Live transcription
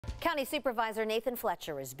County Supervisor Nathan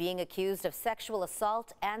Fletcher is being accused of sexual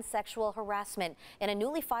assault and sexual harassment in a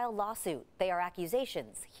newly filed lawsuit. They are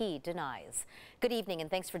accusations he denies. Good evening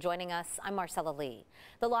and thanks for joining us. I'm Marcella Lee.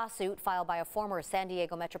 The lawsuit, filed by a former San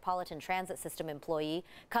Diego Metropolitan Transit System employee,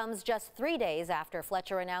 comes just 3 days after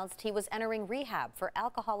Fletcher announced he was entering rehab for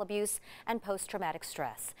alcohol abuse and post-traumatic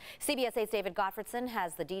stress. CBS 8's David Gottfredson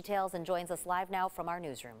has the details and joins us live now from our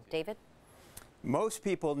newsroom. David? Most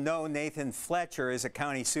people know Nathan Fletcher as a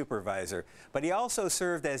county supervisor, but he also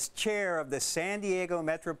served as chair of the San Diego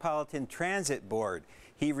Metropolitan Transit Board.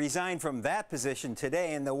 He resigned from that position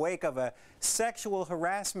today in the wake of a sexual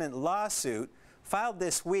harassment lawsuit filed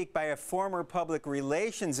this week by a former public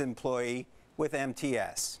relations employee with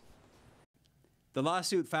MTS. The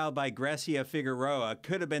lawsuit filed by Grecia Figueroa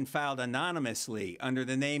could have been filed anonymously under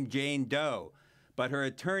the name Jane Doe, but her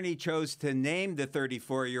attorney chose to name the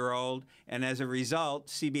 34-year-old, and as a result,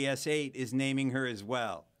 CBS 8 is naming her as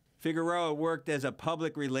well. Figueroa worked as a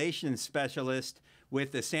public relations specialist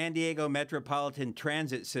with the San Diego Metropolitan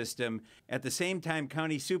Transit System. At the same time,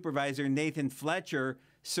 County Supervisor Nathan Fletcher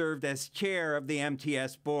served as chair of the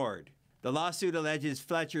MTS board. The lawsuit alleges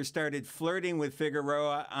Fletcher started flirting with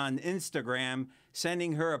Figueroa on Instagram,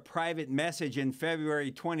 sending her a private message in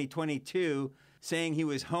February 2022 saying he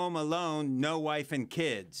was home alone, no wife and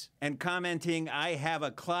kids, and commenting, "I have a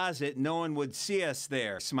closet, no one would see us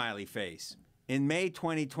there," smiley face. In May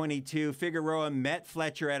 2022, Figueroa met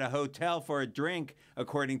Fletcher at a hotel for a drink,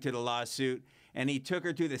 according to the lawsuit, and he took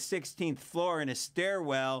her to the 16th floor in a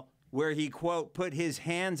stairwell where he, quote, put his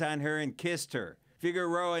hands on her and kissed her.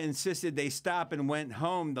 Figueroa insisted they stop and went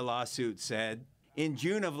home, the lawsuit said. In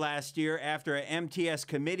June of last year, after an MTS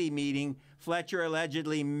committee meeting, Fletcher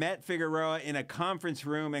allegedly met Figueroa in a conference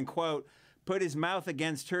room and, quote, put his mouth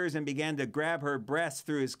against hers and began to grab her breasts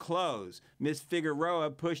through his clothes. Ms.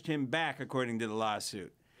 Figueroa pushed him back, according to the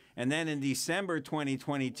lawsuit. And then in December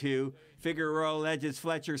 2022, Figueroa alleges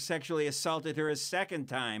Fletcher sexually assaulted her a second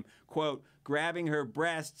time, quote, grabbing her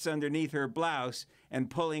breasts underneath her blouse and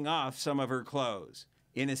pulling off some of her clothes.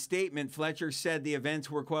 In a statement, Fletcher said the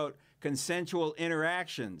events were, quote, consensual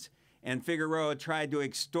interactions, and Figueroa tried to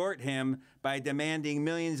extort him by demanding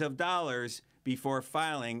millions of dollars before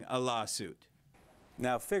filing a lawsuit.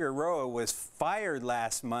 Now, Figueroa was fired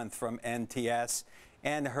last month from MTS,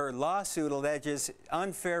 and her lawsuit alleges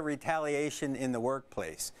unfair retaliation in the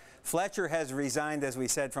workplace. Fletcher has resigned, as we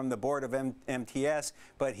said, from the board of MTS,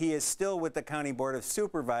 but he is still with the County Board of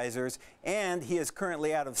Supervisors, and he is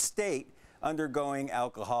currently out of state undergoing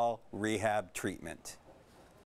alcohol rehab treatment.